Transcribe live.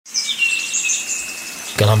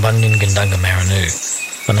Galambungan Gundunga Marinu.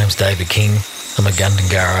 My name's David King. I'm a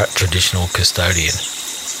Gundungurra traditional custodian.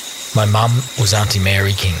 My mum was Auntie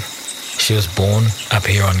Mary King. She was born up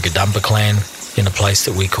here on Gadumba clan in a place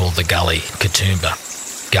that we call the Gully, Katoomba,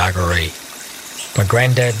 Gargaree. My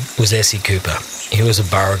granddad was Essie Cooper. He was a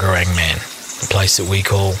Burragarang man, a place that we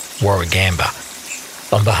call Warragamba.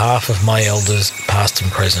 On behalf of my elders, past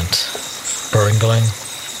and present, Baringaling,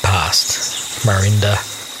 past, Marinda,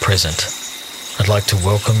 present, I'd like to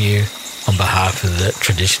welcome you on behalf of the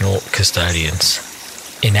traditional custodians.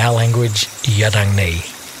 In our language, Yadangni,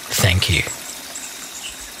 thank you.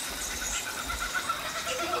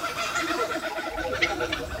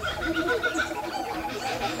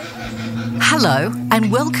 Hello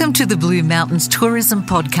and welcome to the Blue Mountains Tourism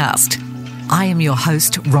Podcast. I am your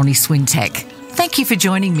host, Ronnie Swintek. Thank you for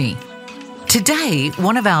joining me. Today,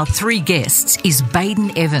 one of our three guests is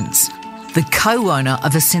Baden Evans, the co-owner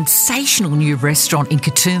of a sensational new restaurant in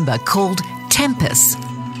Katoomba called Tempus.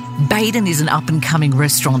 Baden is an up-and-coming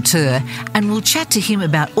restaurateur and we'll chat to him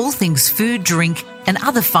about all things food, drink and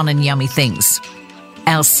other fun and yummy things.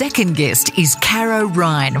 Our second guest is Caro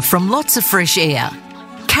Ryan from Lots of Fresh Air.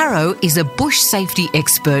 Caro is a bush safety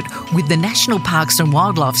expert with the National Parks and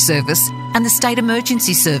Wildlife Service and the State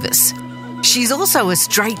Emergency Service. She's also a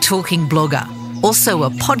straight-talking blogger, also a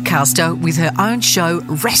podcaster with her own show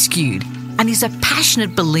Rescued, and is a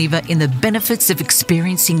passionate believer in the benefits of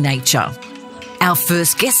experiencing nature. Our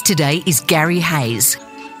first guest today is Gary Hayes.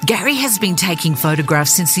 Gary has been taking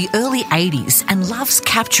photographs since the early 80s and loves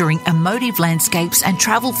capturing emotive landscapes and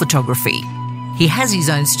travel photography. He has his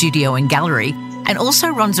own studio and gallery and also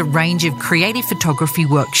runs a range of creative photography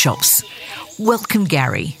workshops. Welcome,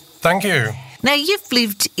 Gary. Thank you. Now, you've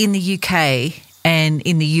lived in the UK and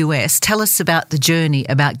in the US. Tell us about the journey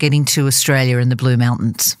about getting to Australia and the Blue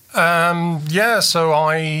Mountains. So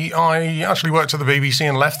I actually worked at the BBC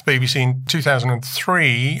and left the BBC in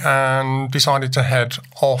 2003 and decided to head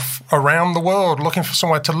off around the world looking for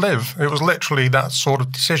somewhere to live. It was literally that sort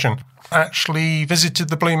of decision. Actually visited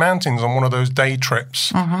the Blue Mountains on one of those day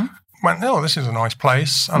trips. Went, oh, this is a nice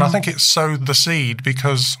place. And I think it sowed the seed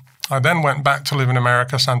because I then went back to live in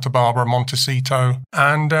America, Santa Barbara, Montecito,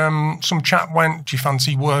 and some chap went, do you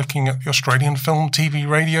fancy working at the Australian Film, TV,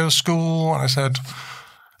 Radio School? And I said,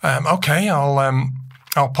 okay,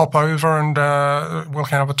 I'll pop over and we'll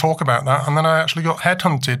have a talk about that. And then I actually got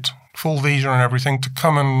headhunted, full visa and everything, to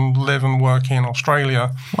come and live and work in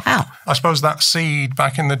Australia. Wow. I suppose that seed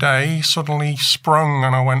back in the day suddenly sprung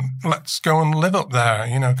and I went, let's go and live up there,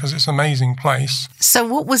 because it's an amazing place. So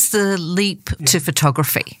what was the leap to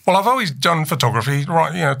photography? Well, I've always done photography.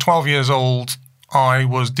 Right, 12 years old, I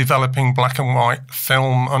was developing black and white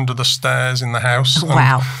film under the stairs in the house.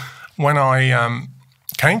 Wow. And when I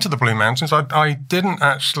came to the Blue Mountains, I didn't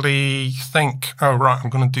actually think, oh, right, I'm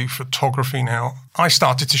going to do photography now. I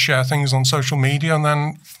started to share things on social media and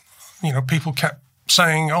then, people kept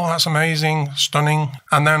saying, oh, that's amazing, stunning.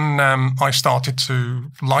 And then I started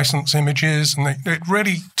to license images and it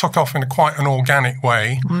really took off in quite an organic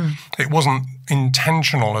way. It wasn't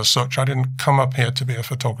intentional as such. I didn't come up here to be a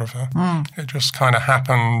photographer. It just kind of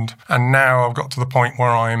happened. And now I've got to the point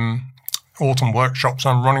where autumn workshops,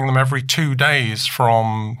 I'm running them every 2 days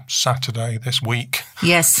from Saturday this week.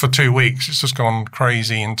 Yes. For 2 weeks. It's just gone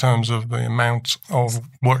crazy in terms of the amount of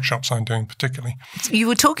workshops I'm doing particularly. You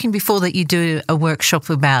were talking before that you do a workshop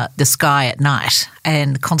about the sky at night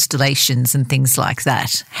and constellations and things like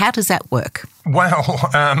that. How does that work? Well,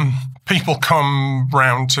 people come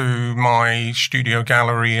round to my studio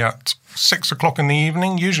gallery at 6 o'clock in the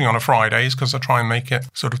evening, usually on a Fridays, because I try and make it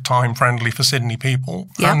sort of time-friendly for Sydney people.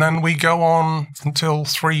 Yep. And then we go on until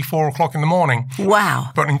 3, 4 o'clock in the morning. Wow.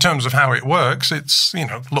 But in terms of how it works, it's,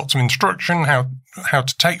 lots of instruction, how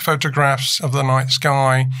to take photographs of the night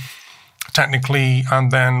sky, technically,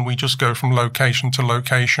 and then we just go from location to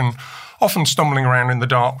location, often stumbling around in the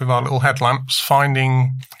dark with our little headlamps,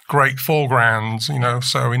 finding great foregrounds,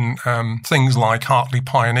 so in things like Hartley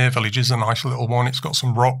Pioneer Village is a nice little one. It's got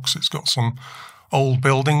some rocks, it's got some old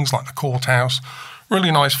buildings like the courthouse,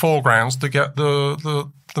 really nice foregrounds to get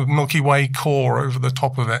the Milky Way core over the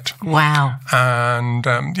top of it. Wow. And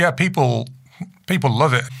people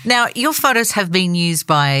love it. Now, your photos have been used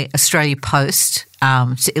by Australia Post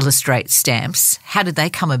to illustrate stamps. How did they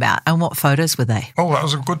come about and what photos were they? Oh, that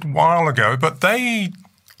was a good while ago, but they,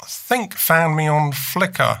 I think, found me on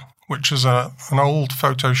Flickr, which is an old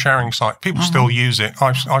photo sharing site. People still use it.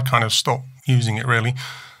 I kind of stopped using it really,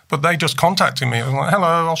 but they just contacted me. I was like,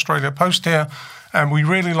 hello, Australia Post here, and we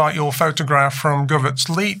really like your photograph from Govert's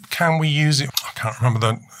Leap. Can we use it? I can't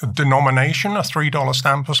remember the denomination, a $3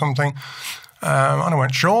 stamp or something. And I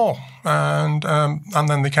went, sure. and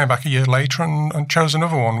then they came back a year later and chose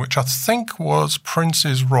another one, which I think was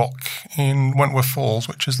Prince's Rock in Wentworth Falls,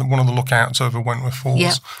 which is one of the lookouts over Wentworth Falls.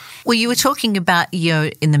 Yeah. Well, you were talking about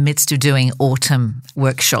you're in the midst of doing autumn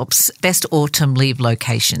workshops. Best autumn leave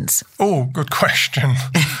locations? Oh, good question.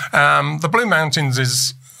 The Blue Mountains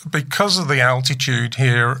is, because of the altitude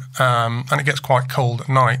here, and it gets quite cold at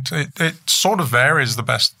night, it sort of varies the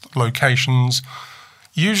best locations.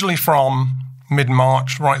 Usually from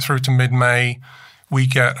mid-March right through to mid-May, we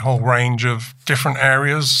get a whole range of different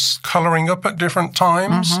areas colouring up at different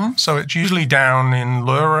times. Mm-hmm. So it's usually down in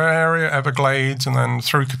Leura area, Everglades, and then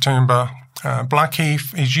through Katoomba.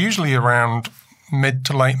 Blackheath is usually around mid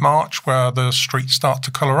to late March, where the streets start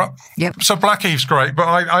to colour up. Yep. So Blackheath's great, but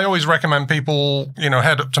I always recommend people,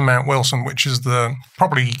 head up to Mount Wilson, which is the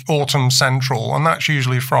probably autumn central, and that's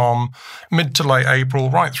usually from mid to late April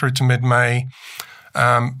right through to mid-May.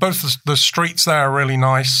 Both the streets there are really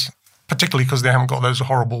nice, particularly because they haven't got those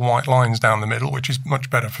horrible white lines down the middle, which is much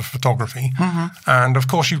better for photography. Mm-hmm. And, of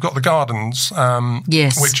course, you've got the gardens,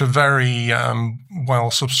 yes, which are very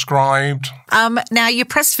well subscribed. Now, you're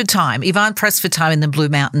pressed for time. Yvonne, pressed for time, and the Blue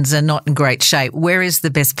Mountains are not in great shape. Where is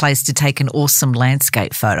the best place to take an awesome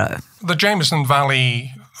landscape photo? The Jameson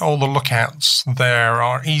Valley, all the lookouts there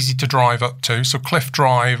are easy to drive up to. So Cliff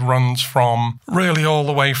Drive runs from really all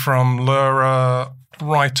the way from Leura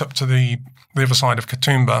right up to the other side of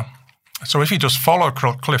Katoomba. So if you just follow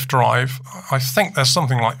Cliff Drive, I think there's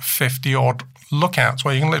something like 50-odd lookouts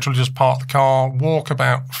where you can literally just park the car, walk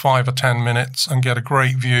about 5 or 10 minutes and get a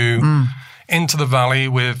great view into the valley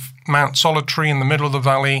with Mount Solitary in the middle of the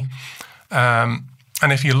valley.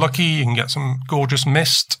 And if you're lucky, you can get some gorgeous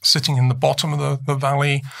mist sitting in the bottom of the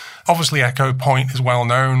valley. Obviously, Echo Point is well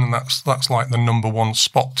known, and that's like the number one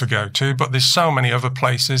spot to go to. But there's so many other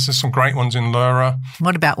places. There's some great ones in Leura.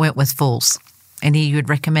 What about Wentworth Falls? Any you would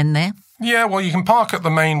recommend there? Yeah, well, you can park at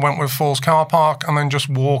the main Wentworth Falls car park and then just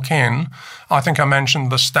walk in. I think I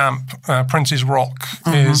mentioned the Stamp Prince's Rock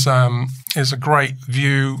is a great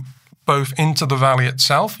view both into the valley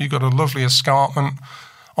itself. You've got a lovely escarpment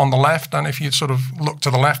on the left, and if you sort of look to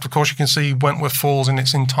the left, of course, you can see Wentworth Falls in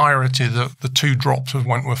its entirety, the two drops of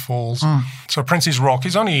Wentworth Falls. So Prince's Rock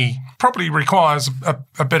is probably requires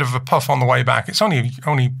a bit of a puff on the way back. It's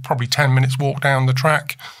only probably 10 minutes walk down the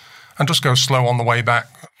track, and just go slow on the way back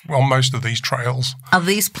on most of these trails. Are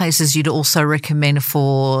these places you'd also recommend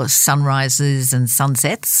for sunrises and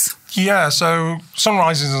sunsets? Yeah, so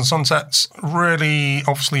sunrises and sunsets, really,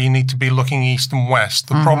 obviously, you need to be looking east and west.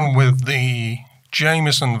 The problem with the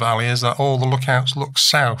Jameson Valley is that all the lookouts look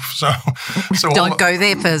south. So don't go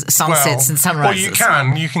there for sunsets and sunrises.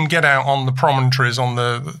 Well, you can get out on the promontories on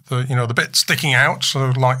the bit sticking out, sort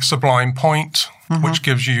of like Sublime Point, which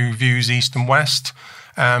gives you views east and west.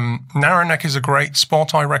 Narrow Neck is a great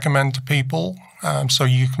spot I recommend to people. So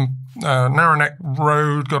you can Narrow Neck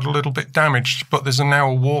Road got a little bit damaged, but there's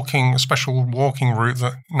a special walking route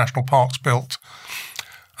that National Parks built.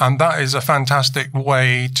 And that is a fantastic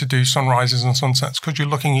way to do sunrises and sunsets because you're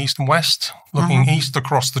looking east and west, looking east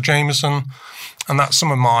across the Jameson. And that's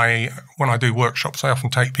some of when I do workshops, I often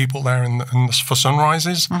take people there for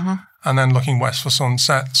sunrises and then looking west for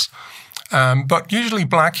sunsets. But usually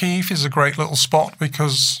Blackheath is a great little spot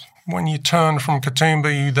because when you turn from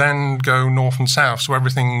Katoomba, you then go north and south. So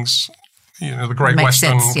everything's, the Great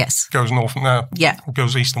Western goes north and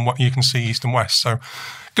goes east and you can see east and west. So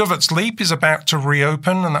Govert's Leap is about to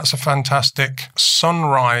reopen, and that's a fantastic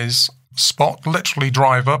sunrise spot. Literally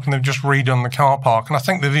drive up, and they've just redone the car park. And I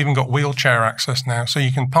think they've even got wheelchair access now. So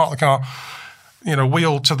you can park the car,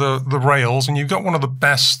 wheel to the rails, and you've got one of the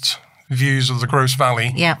best views of the Grouse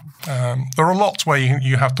Valley. Yeah. There are lots where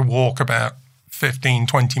you have to walk about 15,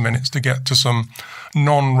 20 minutes to get to some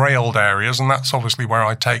non-railed areas, and that's obviously where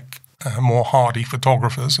I take more hardy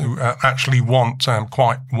photographers who actually want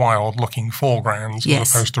quite wild-looking foregrounds as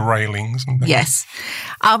opposed to railings and things. Yes.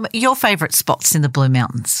 Your favourite spots in the Blue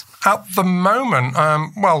Mountains? At the moment,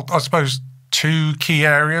 I suppose two key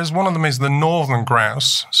areas. One of them is the Northern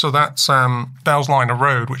Grouse. So that's Bellsliner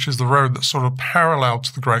Road, which is the road that's sort of parallel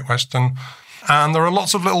to the Great Western. And there are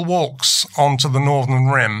lots of little walks onto the Northern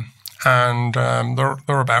Rim. And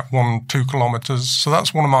they're about 1-2 kilometres. So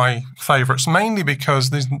that's one of my favourites, mainly because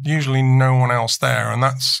there's usually no one else there. And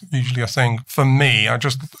that's usually a thing for me. I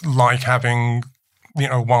just like having,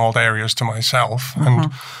 wild areas to myself.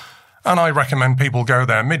 And I recommend people go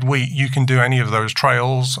there. Midweek, you can do any of those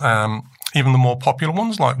trails, even the more popular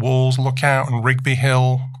ones like Walls Lookout and Rigby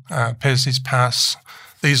Hill, Pierce's Pass.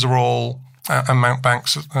 These are all, and Mount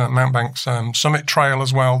Banks Summit Trail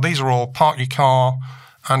as well. These are all park your car,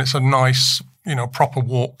 and it's a nice proper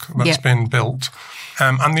walk that's been built.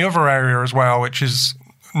 And the other area as well, which is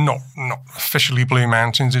not officially Blue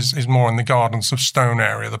Mountains, is more in the Gardens of Stone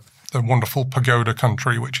area, the wonderful pagoda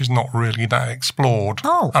country, which is not really that explored.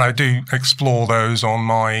 Oh. And I do explore those on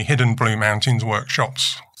my Hidden Blue Mountains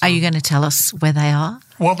workshops. Are you going to tell us where they are?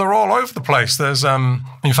 Well, they're all over the place. There's, in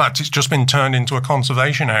fact, it's just been turned into a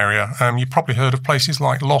conservation area. You've probably heard of places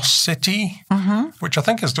like Lost City, which I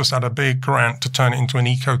think has just had a big grant to turn it into an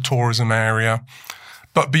ecotourism area.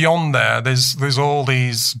 But beyond there, there's all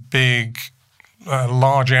these big,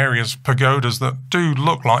 large areas, pagodas that do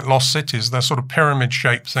look like lost cities. They're sort of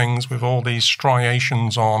pyramid-shaped things with all these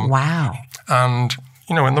striations on. Wow. And,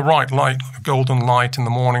 in the right light, golden light in the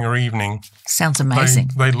morning or evening, sounds amazing.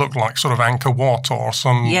 They look like sort of Angkor Wat or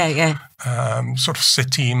some sort of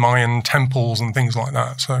city Mayan temples and things like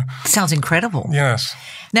that. So sounds incredible. Yes.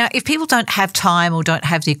 Now, if people don't have time or don't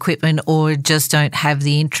have the equipment or just don't have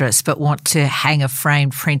the interest but want to hang a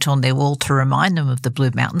framed print on their wall to remind them of the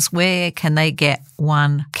Blue Mountains, where can they get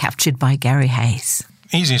one captured by Gary Hayes?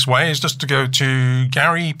 Easiest way is just to go to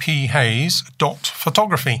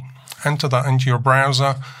garyphayes.photography. Enter that into your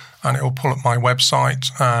browser and it will pull up my website.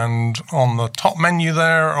 And on the top menu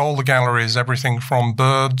there, all the galleries, everything from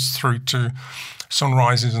birds through to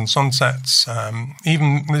sunrises and sunsets.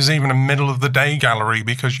 There's even a middle of the day gallery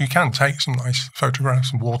because you can take some nice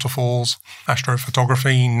photographs of waterfalls,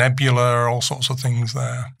 astrophotography, nebula, all sorts of things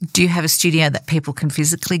there. Do you have a studio that people can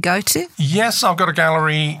physically go to? Yes, I've got a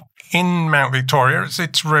gallery in Mount Victoria.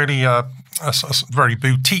 It's really a very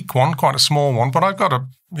boutique one, quite a small one, but I've got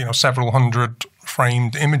several hundred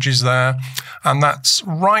framed images there, and that's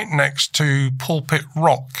right next to Pulpit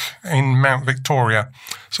Rock in Mount Victoria.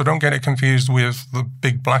 So don't get it confused with the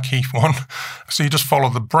big Blackheath one. So you just follow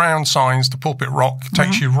the brown signs to Pulpit Rock. It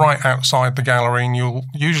takes you right outside the gallery, and you'll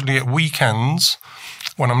usually at weekends,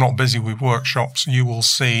 when I'm not busy with workshops, you will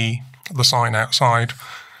see the sign outside,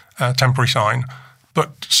 temporary sign.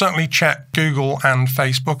 But certainly check Google and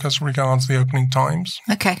Facebook as regards the opening times.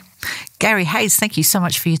 Okay. Gary Hayes, thank you so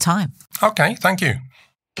much for your time. Okay, thank you.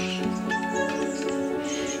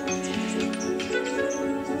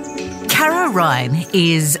 Cara Ryan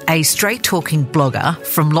is a straight-talking blogger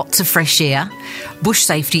from Lots of Fresh Air, bush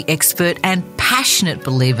safety expert and passionate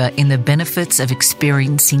believer in the benefits of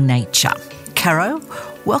experiencing nature. Caro,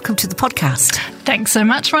 welcome to the podcast. Thanks so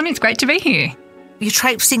much, Ron. It's great to be here. You're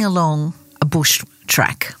traipsing along a bush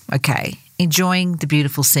track, okay, enjoying the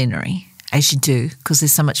beautiful scenery, as you do, because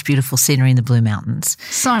there's so much beautiful scenery in the Blue Mountains.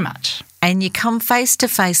 So much. And you come face to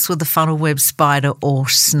face with a funnel web spider or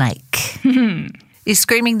snake. Is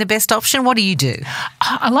screaming the best option? What do you do?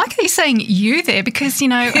 I like that you're saying you there because,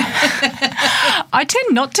 I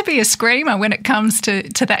tend not to be a screamer when it comes to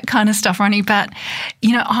that kind of stuff, Ronnie, but,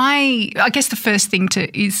 I guess the first thing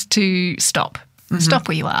is to stop. Stop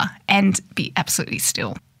where you are and be absolutely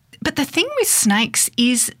still. But the thing with snakes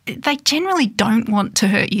is they generally don't want to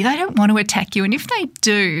hurt you. They don't want to attack you. And if they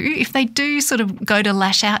do sort of go to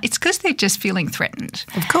lash out, it's because they're just feeling threatened.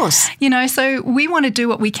 Of course. So we want to do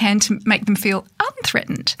what we can to make them feel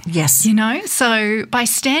unthreatened. Yes. So by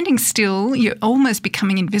standing still, you're almost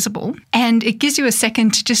becoming invisible. And it gives you a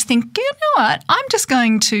second to just think, you know what, I'm just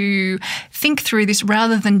going to think through this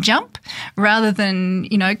rather than jump, rather than,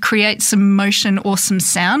 create some motion or some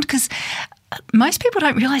sound. Because most people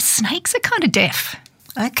don't realise snakes are kind of deaf.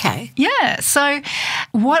 Okay. Yeah. So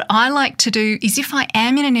what I like to do is if I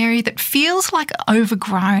am in an area that feels like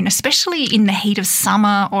overgrown, especially in the heat of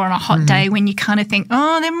summer or on a hot day when you kind of think,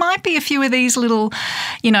 there might be a few of these little,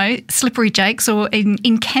 slippery jakes, or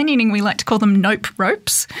in canyoning we like to call them nope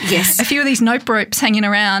ropes. Yes. A few of these nope ropes hanging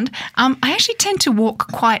around. I actually tend to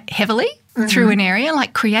walk quite heavily through an area,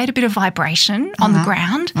 like create a bit of vibration on the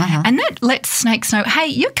ground, and that lets snakes know, hey,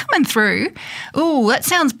 you're coming through. Oh, that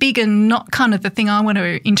sounds big and not kind of the thing I want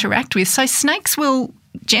to interact with. So snakes will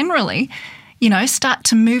generally, start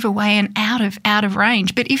to move away and out of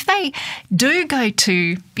range. But if they do go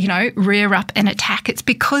to, rear up and attack, it's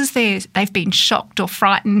because they've been shocked or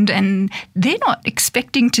frightened and they're not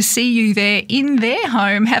expecting to see you there in their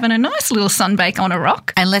home having a nice little sunbake on a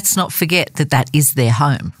rock. And let's not forget that is their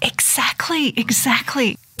home. Exactly.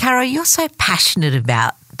 Caro, you're so passionate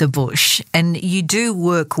about the bush and you do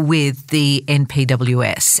work with the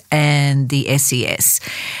NPWS and the SES.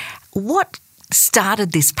 What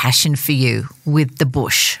started this passion for you with the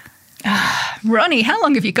bush? Ronnie, how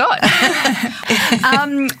long have you got?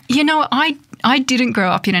 I didn't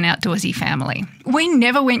grow up in an outdoorsy family. We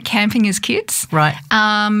never went camping as kids. Right.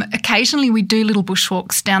 Occasionally we do little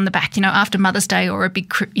bushwalks down the back, after Mother's Day or a big,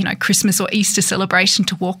 Christmas or Easter celebration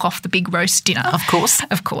to walk off the big roast dinner. Of course.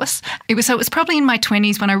 Of course. It was probably in my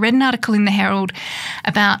 20s when I read an article in the Herald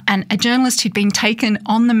about a journalist who'd been taken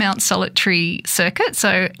on the Mount Solitary circuit,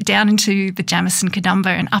 so down into the Jamison Kadumba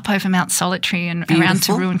and up over Mount Solitary and around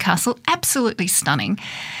to Ruin Castle. Absolutely stunning.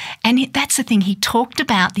 And that's the thing. He talked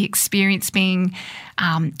about the experience being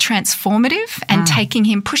transformative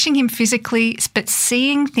and pushing him physically, but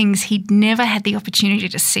seeing things he'd never had the opportunity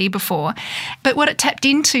to see before. But what it tapped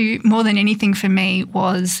into more than anything for me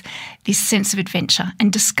was this sense of adventure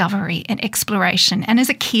and discovery and exploration. And as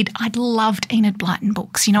a kid, I'd loved Enid Blyton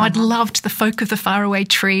books. I'd loved The Folk of the Faraway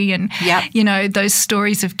Tree and, those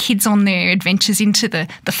stories of kids on their adventures into the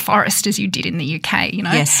forest as you did in the UK,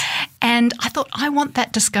 Yes. And I thought, I want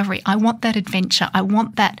that discovery. I want that adventure. I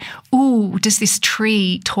want that, does this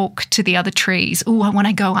tree talk to the other trees? I want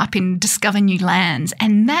to go up and discover new lands.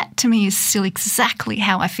 And that to me is still exactly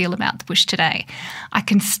how I feel about the bush today. I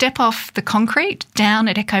can step off the concrete down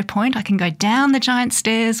at Echo Point. I can go down the giant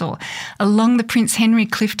stairs or along the Prince Henry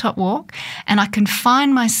Clifftop Walk, and I can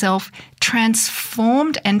find myself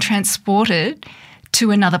transformed and transported to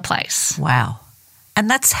another place. Wow. And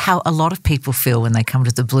that's how a lot of people feel when they come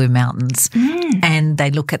to the Blue Mountains and they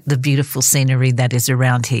look at the beautiful scenery that is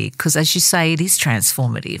around here because, as you say, it is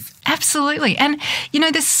transformative. Absolutely. And,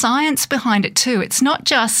 there's science behind it too. It's not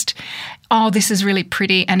just, this is really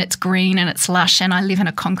pretty and it's green and it's lush and I live in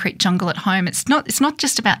a concrete jungle at home. It's not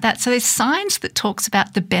just about that. So there's science that talks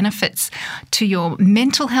about the benefits to your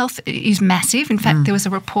mental health is massive. In fact, there was a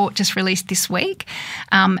report just released this week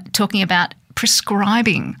talking about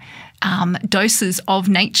prescribing doses of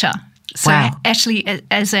nature. So actually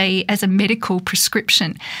as a medical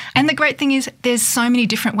prescription. And the great thing is there's so many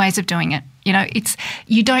different ways of doing it.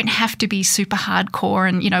 You don't have to be super hardcore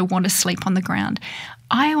and, want to sleep on the ground.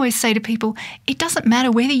 I always say to people, it doesn't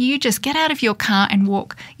matter whether you just get out of your car and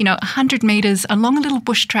walk, 100 metres along a little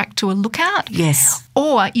bush track to a lookout. Yes.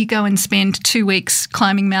 Or you go and spend 2 weeks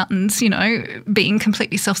climbing mountains, being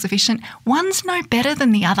completely self-sufficient. One's no better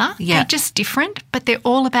than the other. Yeah. They're just different, but they're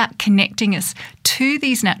all about connecting us to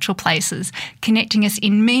these natural places, connecting us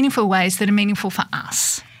in meaningful ways that are meaningful for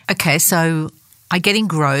us. Okay, so I get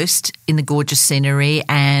engrossed in the gorgeous scenery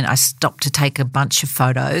and I stop to take a bunch of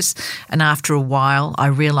photos, and after a while I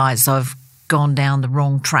realise I've gone down the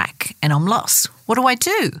wrong track and I'm lost. What do I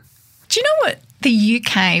do? Do you know what the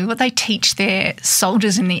UK, what they teach their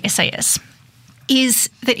soldiers in the SAS is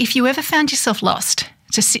that if you ever found yourself lost,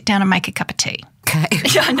 just sit down and make a cup of tea. Okay.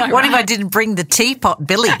 Yeah, I know, what right? if I didn't bring the teapot,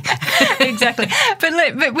 Billy? Exactly.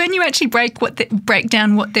 But when you actually break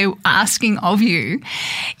down what they're asking of you,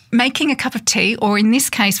 making a cup of tea, or in this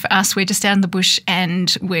case for us, we're just out in the bush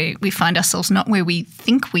and we find ourselves not where we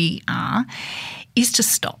think we are, is to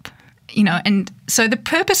stop. And so the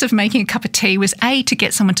purpose of making a cup of tea was to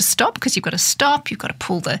get someone to stop, because you've got to stop, you've got to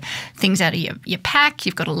pull the things out of your pack,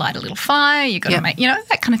 you've got to light a little fire, you've got to make,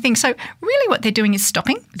 that kind of thing. So really what they're doing is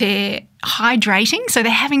stopping. They're hydrating, so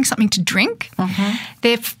they're having something to drink.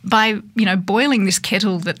 They're, by, boiling this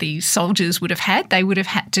kettle that the soldiers would have had, they would have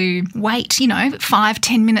had to wait,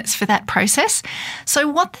 5-10 minutes for that process. So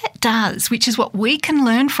what that does, which is what we can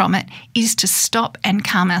learn from it, is to stop and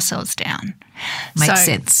calm ourselves down. Makes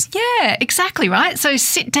sense. Yeah, exactly right. So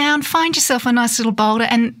sit down, find yourself a nice little boulder,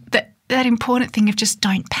 and that important thing of just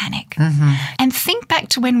don't panic. And think back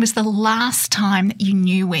to when was the last time that you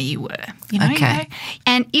knew where you were. Okay.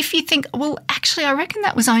 And if you think, well, actually, I reckon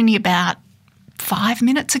that was only about 5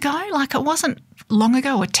 minutes ago, like it wasn't long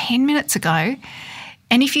ago or 10 minutes ago.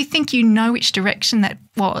 And if you think you know which direction that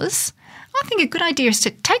was, I think a good idea is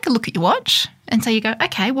to take a look at your watch and say, you go,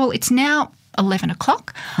 okay, well, it's now 11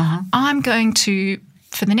 o'clock. I'm going to,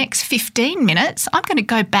 for the next 15 minutes, I'm going to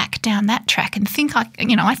go back down that track and think, I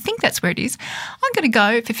think that's where it is. I'm going to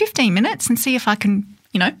go for 15 minutes and see if I can,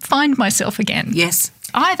 find myself again. Yes.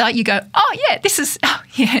 Either you go,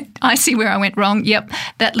 I see where I went wrong. Yep,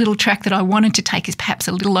 that little track that I wanted to take is perhaps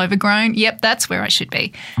a little overgrown. Yep, that's where I should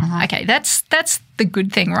be. Okay, that's the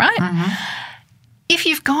good thing, right? If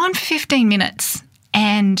you've gone for 15 minutes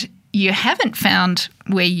and you haven't found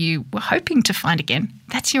where you were hoping to find again,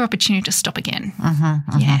 that's your opportunity to stop again.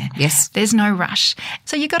 Yeah. Yes. There's no rush.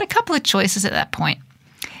 So you've got a couple of choices at that point.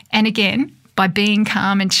 And again, by being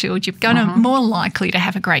calm and chilled, you're going to more likely to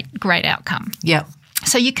have a great outcome. Yeah.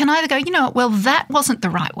 So you can either go, well, that wasn't the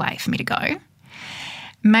right way for me to go.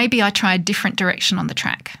 Maybe I try a different direction on the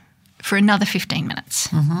track. for another 15 minutes,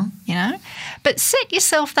 you know. But set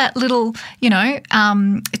yourself that little, you know,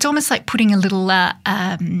 it's almost like putting a little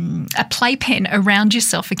a playpen around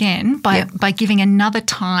yourself again by giving another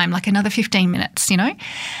time, like another 15 minutes, you know.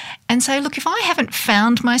 And say, look, if I haven't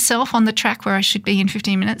found myself on the track where I should be in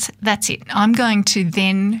 15 minutes, that's it. I'm going to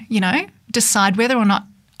then, you know, decide whether or not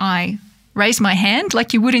I raise my hand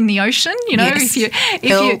like you would in the ocean, you know, if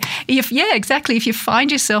you find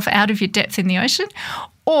yourself out of your depth in the ocean,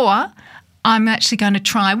 or I'm actually going to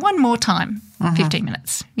try one more time, 15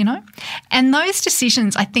 minutes, you know. And those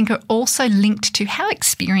decisions, I think, are also linked to how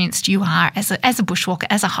experienced you are as a bushwalker,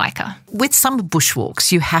 as a hiker. With some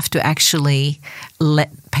bushwalks, you have to actually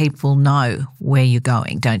let people know where you're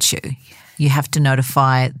going, don't you? You have to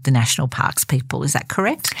notify the national parks people. Is that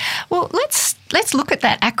correct? Well, let's look at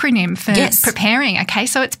that acronym for preparing. Okay,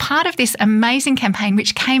 so it's part of this amazing campaign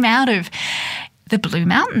which came out of the Blue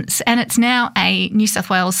Mountains, and it's now a New South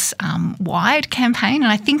Wales wide campaign,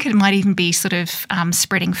 and I think it might even be sort of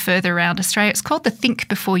spreading further around Australia. It's called the Think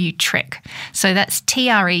Before You Trek. So that's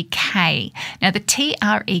TREK. Now, the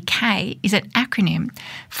TREK is an acronym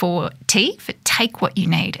for T, for take what you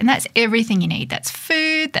need, and that's everything you need. That's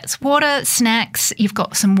food, that's water, snacks, you've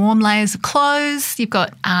got some warm layers of clothes, you've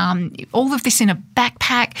got all of this in a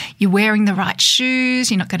backpack, you're wearing the right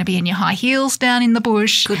shoes, you're not going to be in your high heels down in the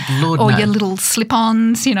bush. Good Lord, or no. your little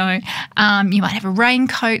slip-ons, you know. You might have a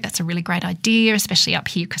raincoat. That's a really great idea, especially up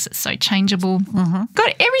here because it's so changeable.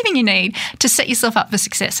 Got everything you need to set yourself up for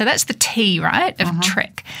success. So that's the T, right, of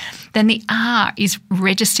trek. Then the R is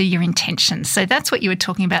register your intentions. So that's what you were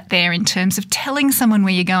talking about there in terms of telling someone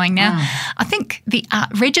where you're going. Now, I think the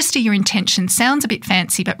register your intentions sounds a bit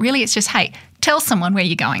fancy, but really it's just, hey, tell someone where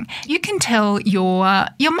you're going. You can tell your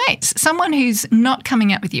mates, someone who's not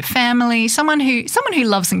coming out with your family, someone who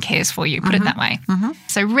loves and cares for you, put it that way.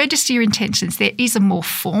 So register your intentions. There is a more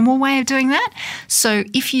formal way of doing that. So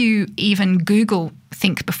if you even Google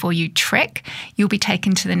Think Before You Trek, you'll be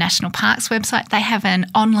taken to the National Parks website. They have an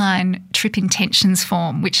online trip intentions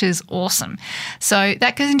form, which is awesome. So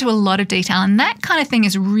that goes into a lot of detail, and that kind of thing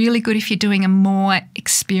is really good if you're doing a more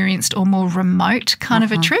experienced or more remote kind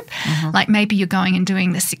of a trip. Like maybe you're going and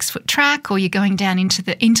doing the 6-foot track, or you're going down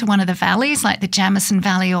into one of the valleys like the Jamison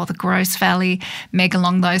Valley or the Grose Valley,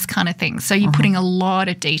 Megalong, those kind of things. So you're putting a lot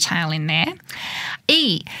of detail in there.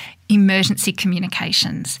 E, emergency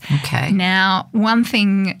communications. Okay. Now, one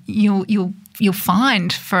thing you'll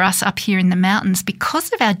find for us up here in the mountains,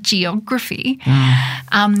 because of our geography,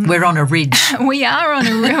 we're on a ridge. we're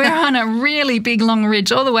on a really big long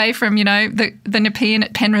ridge, all the way from, you know, the Nepean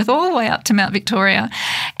at Penrith all the way up to Mount Victoria,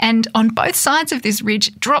 and on both sides of this ridge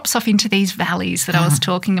it drops off into these valleys that I was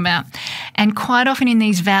talking about. And quite often in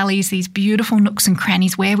these valleys, these beautiful nooks and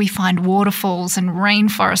crannies where we find waterfalls and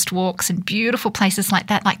rainforest walks and beautiful places like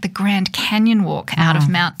that, like the Grand Canyon walk out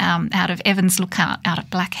of Evans Lookout, out of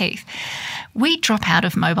Blackheath, we drop out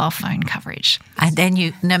of mobile phone coverage. And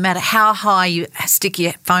then no matter how high you stick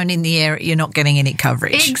your phone in the air, you're not getting any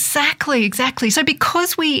coverage. Exactly. So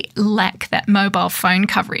because we lack that mobile phone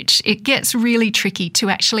coverage, it gets really tricky to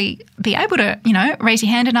actually be able to, you know, raise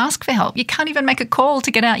your hand and ask for help. You can't even make a call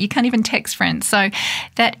to get out. You can't even text friends. So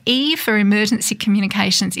that E for emergency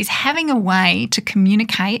communications is having a way to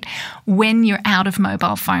communicate when you're out of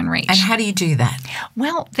mobile phone reach. And how do you do that?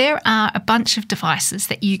 Well, there are a bunch of devices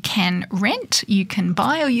that you can rent, you can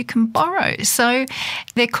buy, or you can borrow. So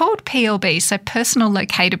they're called PLBs, so personal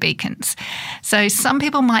locator beacons. So some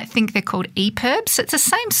people might think they're called EPIRBs. It's the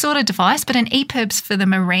same sort of device, but an EPIRB's for the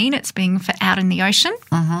marine. It's being for out in the ocean.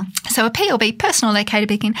 So a PLB, personal locator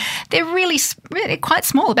beacon, they're really quite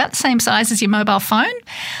small, about the same size as your mobile phone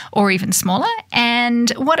or even smaller. And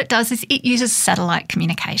what it does is it uses satellite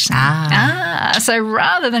communication. So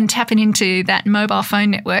rather than tapping into that mobile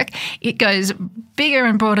phone network, it goes bigger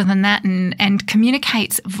and broader than that and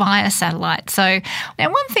communicates via satellite. So now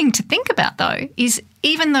one thing to think about though is,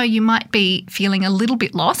 even though you might be feeling a little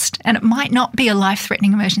bit lost and it might not be a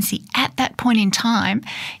life-threatening emergency at that point in time,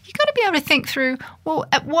 you've got to be able to think through, well,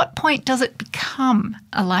 at what point does it become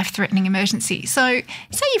a life-threatening emergency? So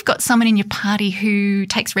say you've got someone in your party who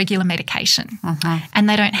takes regular medication and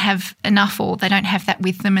they don't have enough, or they don't have that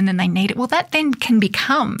with them and then they need it. Well, that then can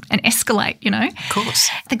become and escalate, you know. Of course.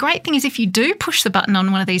 The great thing is if you do push the button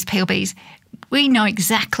on one of these PLBs, we know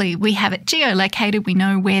exactly, we have it geolocated, we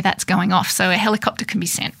know where that's going off, so a helicopter can be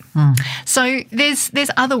sent. So there's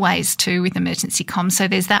other ways too with emergency comms. So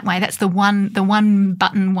there's that way. That's the one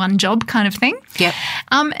button, one job kind of thing. Yep.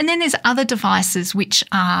 And then there's other devices which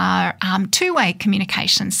are two-way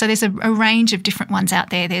communication. So there's a range of different ones out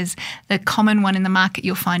there. There's the common one in the market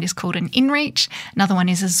you'll find is called an InReach. Another one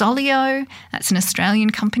is a Zoleo. That's an Australian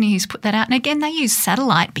company who's put that out. And again, they use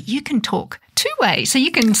satellite, but you can talk two-way. So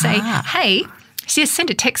you can say, hey, so you send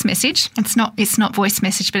a text message. It's not voice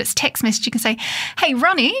message, but it's text message. You can say, "Hey,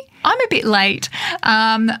 Ronnie, I'm a bit late.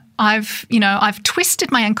 I've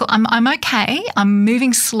twisted my ankle. I'm okay. I'm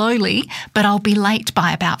moving slowly, but I'll be late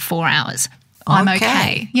by about 4 hours. I'm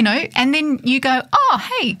okay." And then you go, "Oh,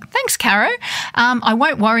 hey, thanks, Caro. I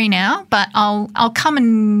won't worry now, but I'll come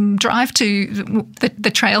and drive to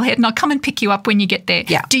the trailhead, and I'll come and pick you up when you get there.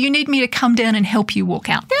 Yeah. Do you need me to come down and help you walk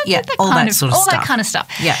out?" All that kind of stuff.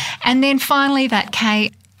 Yeah. And then finally that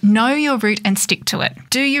K, know your route and stick to it.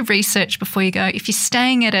 Do your research before you go. If you're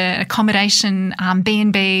staying at an accommodation,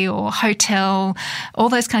 B&B or hotel, all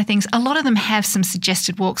those kind of things, a lot of them have some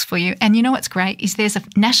suggested walks for you. And you know what's great is there's a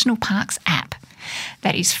National Parks app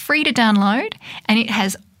that is free to download, and it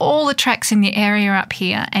has all the tracks in the area up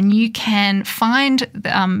here, and you can find,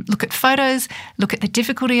 look at photos, look at the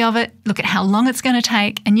difficulty of it, look at how long it's going to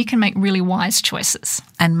take, and you can make really wise choices.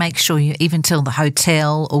 And make sure you even tell the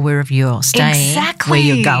hotel or wherever you're staying where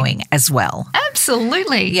you're going as well.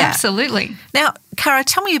 Absolutely. Yeah. Absolutely. Now, Cara,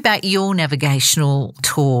 tell me about your navigational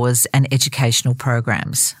tours and educational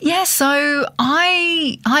programs. Yeah, so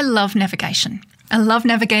I love navigation. I love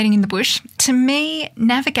navigating in the bush. To me,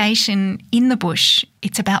 navigation in the bush,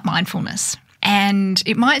 it's about mindfulness. And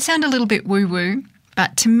it might sound a little bit woo-woo,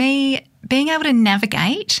 but to me, being able to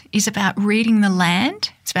navigate is about reading the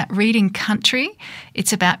land. It's about reading country.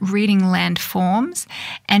 It's about reading landforms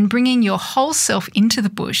and bringing your whole self into the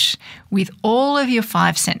bush with all of your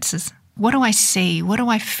 5 senses. What do I see? What do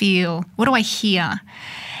I feel? What do I hear?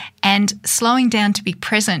 And slowing down to be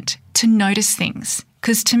present, to notice things.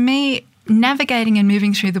 Because to me, navigating and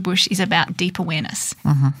moving through the bush is about deep awareness.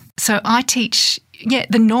 Mm-hmm. So I teach,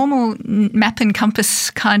 the normal map and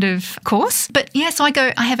compass kind of course. But so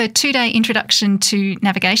I have a 2-day introduction to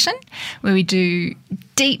navigation where we do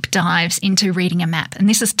deep dives into reading a map. And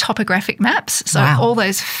this is topographic maps. So all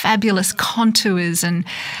those fabulous contours and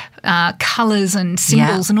colours and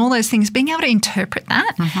symbols and all those things, being able to interpret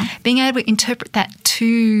that, being able to interpret that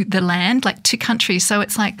to the land, like to countries. So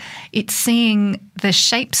it's like it's seeing the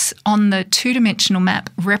shapes on the 2-dimensional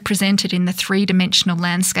map represented in the 3-dimensional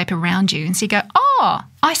landscape around you. And so you go, oh,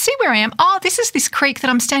 I see where I am. Oh, this is this creek that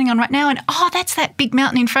I'm standing on right now. And that's that big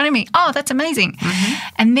mountain in front of me. Oh, that's amazing.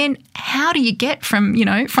 And then how do you get from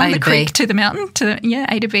the creek to the mountain to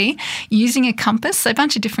A to B using a compass, so a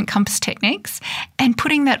bunch of different compass techniques, and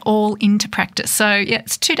putting that all into practice. So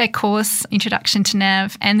it's a 2-day course, introduction to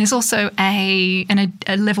nav, and there's also a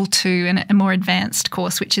level 2 and a more advanced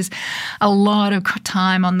course, which is a lot of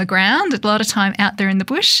time on the ground, a lot of time out there in the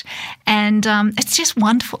bush, and it's just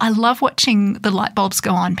wonderful. I love watching the light bulbs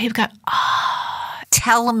go on. People go,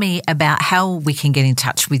 Tell me about how we can get in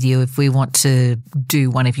touch with you if we want to do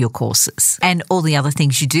one of your courses and all the other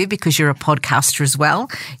things you do, because you're a podcaster as well.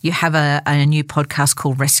 You have a new podcast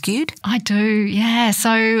called Rescued. I do, yeah.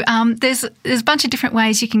 So there's a bunch of different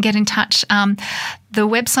ways you can get in touch. The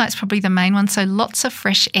website's probably the main one, so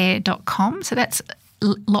lotsafreshair.com. So that's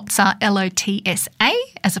Lotsa, L-O-T-S-A,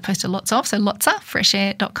 as opposed to lots of, so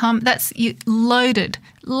lotsafreshair.com. That's loaded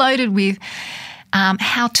with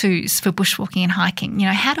how-tos for bushwalking and hiking.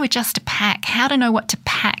 How to adjust a pack, how to know what to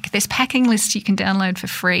pack. There's packing lists you can download for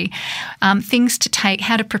free, things to take,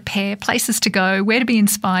 how to prepare, places to go, where to be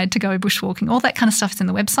inspired to go bushwalking. All that kind of stuff is in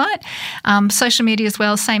the website. Social media as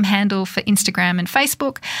well, same handle for Instagram and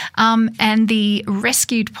Facebook. And the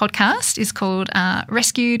Rescued podcast is called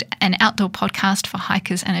Rescued, an outdoor podcast for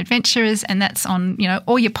hikers and adventurers, and that's on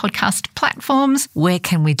all your podcast platforms. Where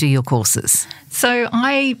can we do your courses? So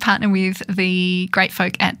I partner with the great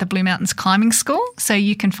folk at the Blue Mountains Climbing School. So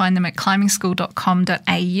you can find them at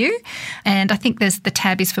climbingschool.com.au. And I think the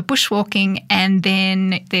tab is for bushwalking, and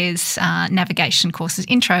then there's navigation courses,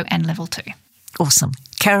 intro and level 2. Awesome.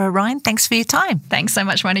 Cara Ryan, thanks for your time. Thanks so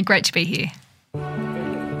much, Ronnie. Great to be here.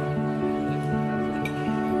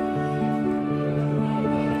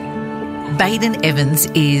 Baden Evans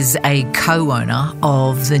is a co-owner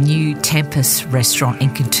of the new Tempest restaurant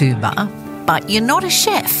in Katoomba, but you're not a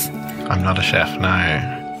chef. I'm not a chef,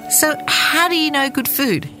 no. So how do you know good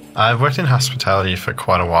food? I've worked in hospitality for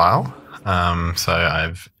quite a while, So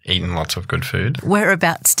I've eaten lots of good food.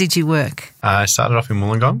 Whereabouts did you work? I started off in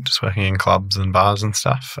Wollongong, just working in clubs and bars and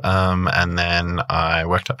stuff. And then I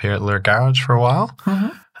worked up here at Lyric Garage for a while.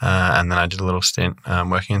 Mm-hmm. And then I did a little stint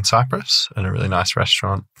working in Cyprus at a really nice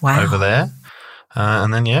restaurant Wow. over there.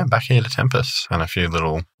 And then, back here to Tempest and a few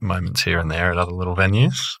little moments here and there at other little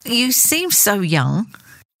venues. You seem so young.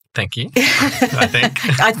 Thank you,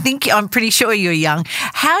 I think. I'm pretty sure you're young.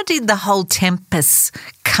 How did the whole Tempest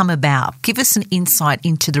come about? Give us an insight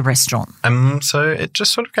into the restaurant. So it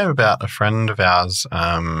just sort of came about. A friend of ours,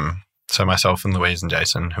 so myself and Louise and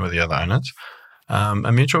Jason, who are the other owners,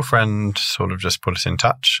 a mutual friend sort of just put us in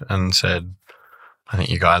touch and said, I think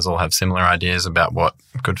you guys all have similar ideas about what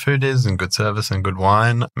good food is and good service and good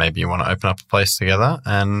wine. Maybe you want to open up a place together.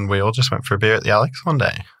 And we all just went for a beer at the Alex one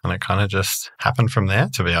day. And it kind of just happened from there,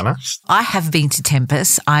 to be honest. I have been to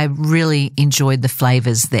Tempest. I really enjoyed the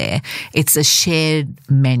flavours there. It's a shared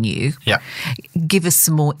menu. Yeah. Give us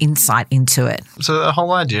some more insight into it. So the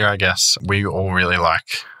whole idea, I guess, we all really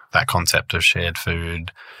like that concept of shared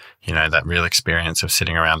food. You know, that real experience of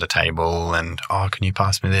sitting around a table and, can you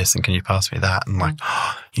pass me this and can you pass me that? And like,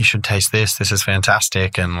 you should taste this. This is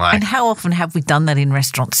fantastic. And like, and how often have we done that in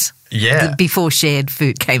restaurants? Yeah. Before shared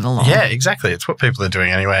food came along. Yeah, exactly. It's what people are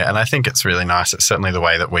doing anyway. And I think it's really nice. It's certainly the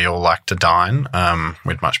way that we all like to dine.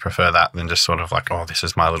 We'd much prefer that than just sort of like, this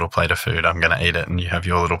is my little plate of food. I'm going to eat it. And you have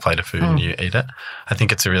your little plate of food and you eat it. I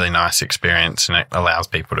think it's a really nice experience and it allows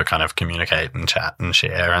people to kind of communicate and chat and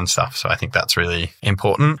share and stuff. So I think that's really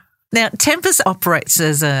important. Now, Tempest operates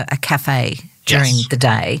as a cafe during the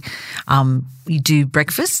day. You do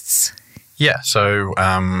breakfasts? Yeah, so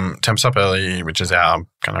Tempest Up Early, which is our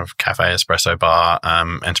kind of cafe espresso bar,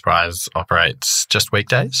 Enterprise operates just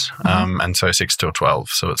weekdays, and so 6 till 12.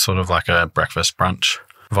 So it's sort of like a breakfast brunch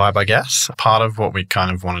vibe, I guess. Part of what we kind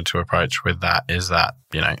of wanted to approach with that is that,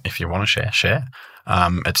 if you want to share.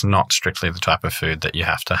 It's not strictly the type of food that you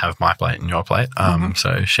have to have my plate and your plate.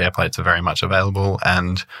 So share plates are very much available,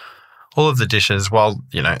 and all of the dishes, while,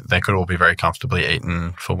 they could all be very comfortably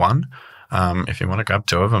eaten for one, if you want to grab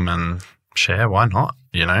two of them and share, why not,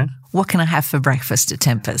 What can I have for breakfast at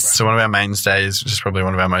Tempest? So one of our mainstays, which is probably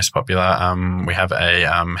one of our most popular, we have a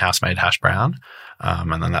house-made hash brown,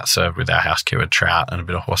 and then that's served with our house-cured trout and a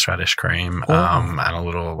bit of horseradish cream and a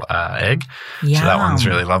little egg. Yum. So that one's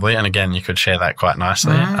really lovely. And again, you could share that quite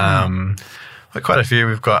nicely. But quite a few.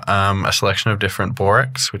 We've got a selection of different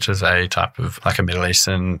boreks, which is a type of like a Middle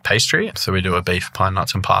Eastern pastry. So we do a beef, pine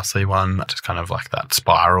nuts and parsley one, just kind of like that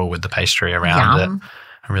spiral with the pastry around it.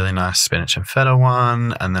 A really nice spinach and feta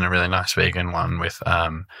one, and then a really nice vegan one with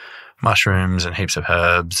mushrooms and heaps of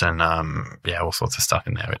herbs and, all sorts of stuff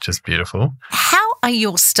in there, which is beautiful. How are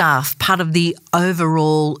your staff part of the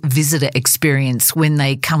overall visitor experience when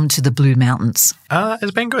they come to the Blue Mountains?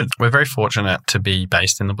 It's been good. We're very fortunate to be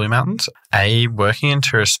based in the Blue Mountains. Working in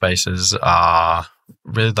tourist spaces are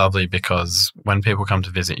really lovely because when people come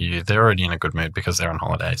to visit you, they're already in a good mood because they're on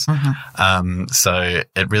holidays. So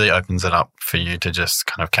it really opens it up for you to just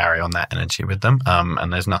kind of carry on that energy with them.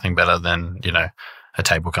 And there's nothing better than, a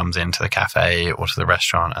table comes into the cafe or to the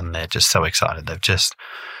restaurant and they're just so excited. They've just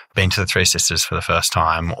been to the Three Sisters for the first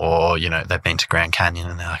time, or, they've been to Grand Canyon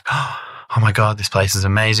and they're like, oh my God, this place is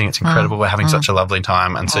amazing. It's incredible. We're having such a lovely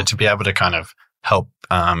time. And so to be able to kind of help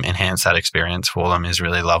enhance that experience for them is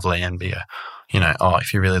really lovely and be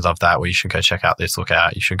if you really love that, well, you should go check out this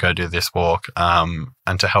lookout. You should go do this walk. And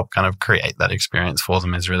to help kind of create that experience for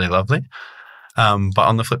them is really lovely. But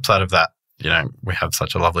on the flip side of that, we have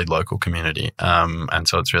such a lovely local community. And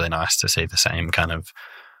so it's really nice to see the same kind of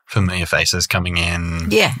familiar faces coming in,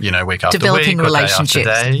 week after developing week, relationships. or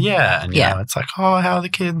day after day. Yeah. And, it's like, how are the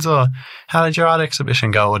kids? Or how did your art exhibition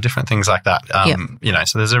go? Or different things like that.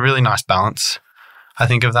 So there's a really nice balance, I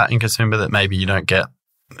think, of that in Katoomba that maybe you don't get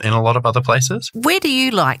in a lot of other places. Where do you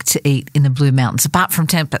like to eat in the Blue Mountains, apart from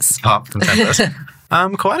Tempest? Apart from Tempest.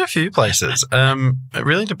 Quite a few places. It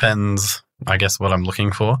really depends, I guess, what I'm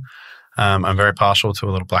looking for. I'm very partial to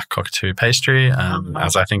a little black cockatoo pastry,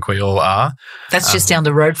 as I think we all are. That's just down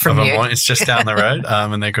the road from you. It's just down the road,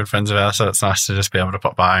 and they're good friends of ours, so it's nice to just be able to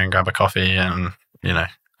pop by and grab a coffee and,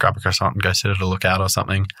 grab a croissant and go sit at a lookout or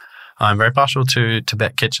something. I'm very partial to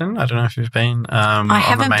Tibet Kitchen. I don't know if you've been I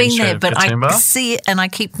haven't been there, but Katoomba. I see it and I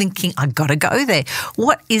keep thinking, I've got to go there.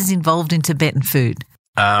 What is involved in Tibetan food?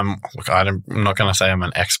 Look, I'm not going to say I'm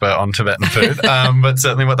an expert on Tibetan food, but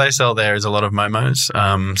certainly what they sell there is a lot of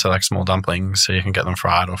momos, so like small dumplings, so you can get them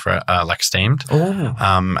fried or like steamed.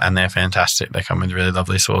 And they're fantastic. They come with really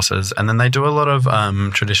lovely sauces. And then they do a lot of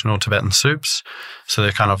traditional Tibetan soups, so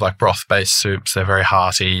they're kind of like broth-based soups. They're very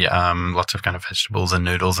hearty, lots of kind of vegetables and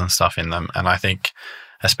noodles and stuff in them. And I think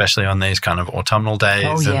especially on these kind of autumnal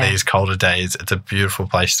days and these colder days. It's a beautiful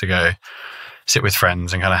place to go sit with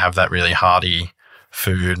friends and kind of have that really hearty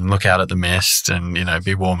food and look out at the mist and,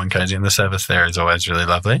 be warm and cozy. And the service there is always really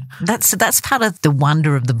lovely. That's part of the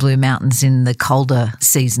wonder of the Blue Mountains in the colder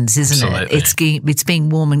seasons, isn't Absolutely. it? It's being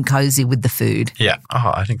warm and cozy with the food. Yeah.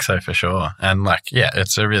 Oh, I think so for sure. And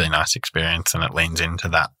it's a really nice experience, and it leans into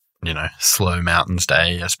that, slow mountains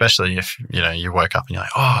day, especially if, you woke up and you're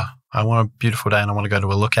like, oh, I want a beautiful day and I want to go to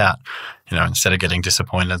a lookout. Instead of getting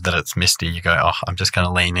disappointed that it's misty, you go, oh, I'm just going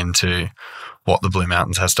to lean into what the Blue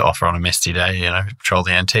Mountains has to offer on a misty day, patrol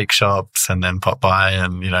the antique shops and then pop by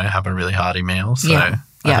and, have a really hearty meal. So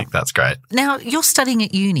I think that's great. Now, you're studying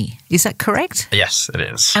at uni, is that correct? Yes, it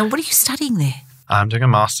is. And what are you studying there? I'm doing a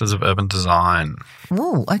Masters of Urban Design.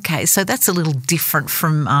 Oh, okay. So that's a little different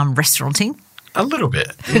from restauranting. A little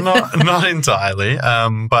bit. Not entirely.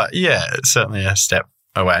 But yeah, it's certainly a step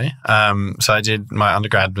away. So my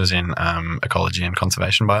undergrad was in ecology and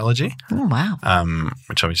conservation biology. Oh, wow.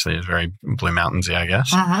 Which obviously is very Blue Mountains-y, I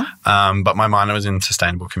guess. But my minor was in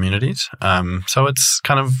sustainable communities. So it's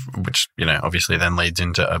kind of, which, obviously then leads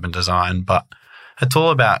into urban design, but it's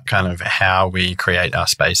all about kind of how we create our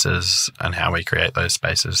spaces and how we create those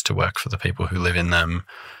spaces to work for the people who live in them,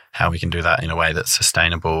 how we can do that in a way that's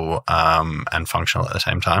sustainable and functional at the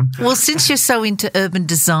same time. Well, since you're so into urban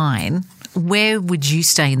design, where would you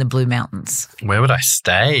stay in the Blue Mountains? Where would I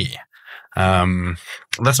stay?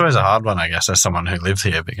 That's always a hard one, I guess, as someone who lives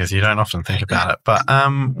here, because you don't often think about it. But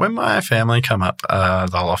when my family come up,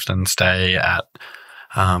 they'll often stay at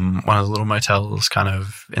one of the little motels kind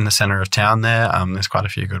of in the centre of town there. There's quite a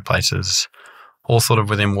few good places, all sort of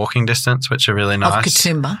within walking distance, which are really nice.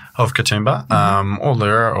 Of Katoomba. Or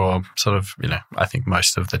Lura, or sort of, I think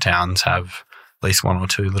most of the towns have at least one or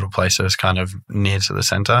two little places kind of near to the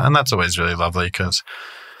centre. And that's always really lovely because,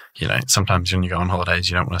 sometimes when you go on holidays,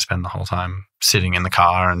 you don't want to spend the whole time sitting in the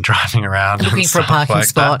car and driving around. Looking for a parking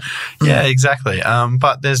spot. Yeah, exactly.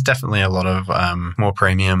 But there's definitely a lot of more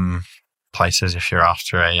premium places if you're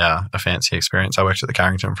after a fancy experience. I worked at the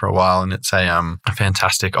Carrington for a while, and it's a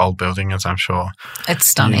fantastic old building, as I'm sure it's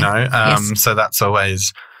stunning. Yes. So that's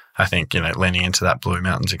always, I think, leaning into that Blue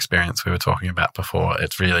Mountains experience we were talking about before.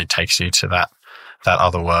 It really takes you to that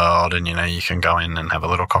other world, and you can go in and have a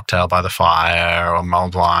little cocktail by the fire or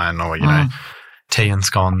mulled wine or tea and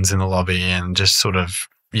scones in the lobby, and just sort of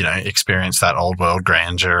experience that old world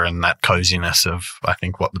grandeur and that coziness of, I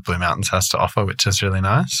think, what the Blue Mountains has to offer, which is really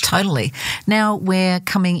nice. Totally. Now we're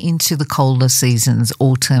coming into the colder seasons,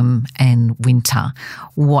 autumn and winter.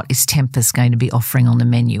 What is Tempest going to be offering on the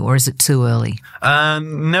menu, or is it too early?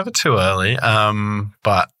 Never too early,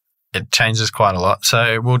 but it changes quite a lot.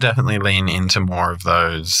 So we'll definitely lean into more of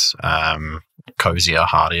those cozier,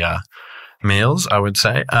 heartier meals, I would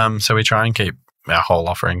say. So we try and keep our whole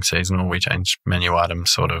offering seasonal. We change menu items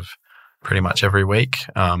sort of pretty much every week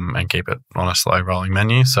and keep it on a slow rolling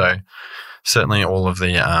menu. So certainly all of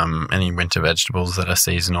the any winter vegetables that are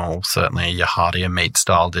seasonal, certainly your heartier meat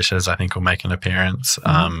style dishes, I think will make an appearance.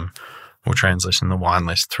 We'll transition the wine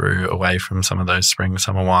list through away from some of those spring,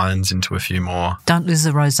 summer wines into a few more. Don't lose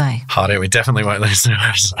the rosé. Hardier, we definitely won't lose the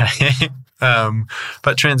rosé.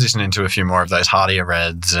 But transition into a few more of those heartier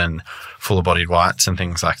reds and fuller-bodied whites and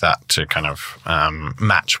things like that to kind of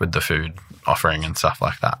match with the food offering and stuff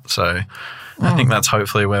like that. So I think that's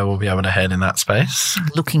hopefully where we'll be able to head in that space.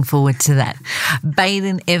 Looking forward to that.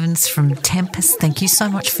 Baden Evans from Tempest, thank you so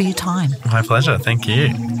much for your time. My pleasure. Thank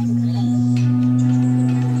you.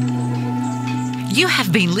 You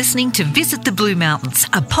have been listening to Visit the Blue Mountains,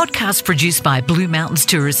 a podcast produced by Blue Mountains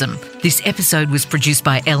Tourism. This episode was produced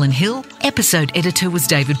by Ellen Hill. Episode editor was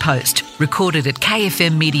David Post. Recorded at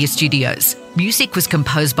KFM Media Studios. Music was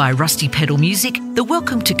composed by Rusty Pedal Music. The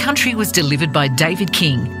Welcome to Country was delivered by David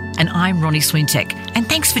King. And I'm Ronnie Swintek. And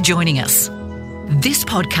thanks for joining us. This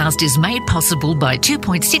podcast is made possible by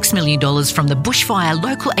 $2.6 million from the Bushfire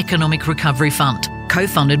Local Economic Recovery Fund,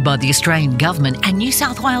 co-funded by the Australian Government and New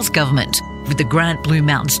South Wales Government. With the grant, Blue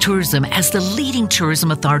Mountains Tourism, as the leading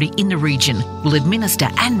tourism authority in the region, will administer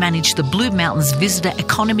and manage the Blue Mountains Visitor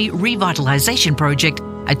Economy Revitalisation Project,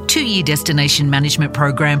 a 2-year destination management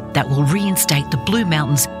program that will reinstate the Blue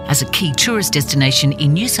Mountains as a key tourist destination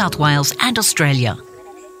in New South Wales and Australia.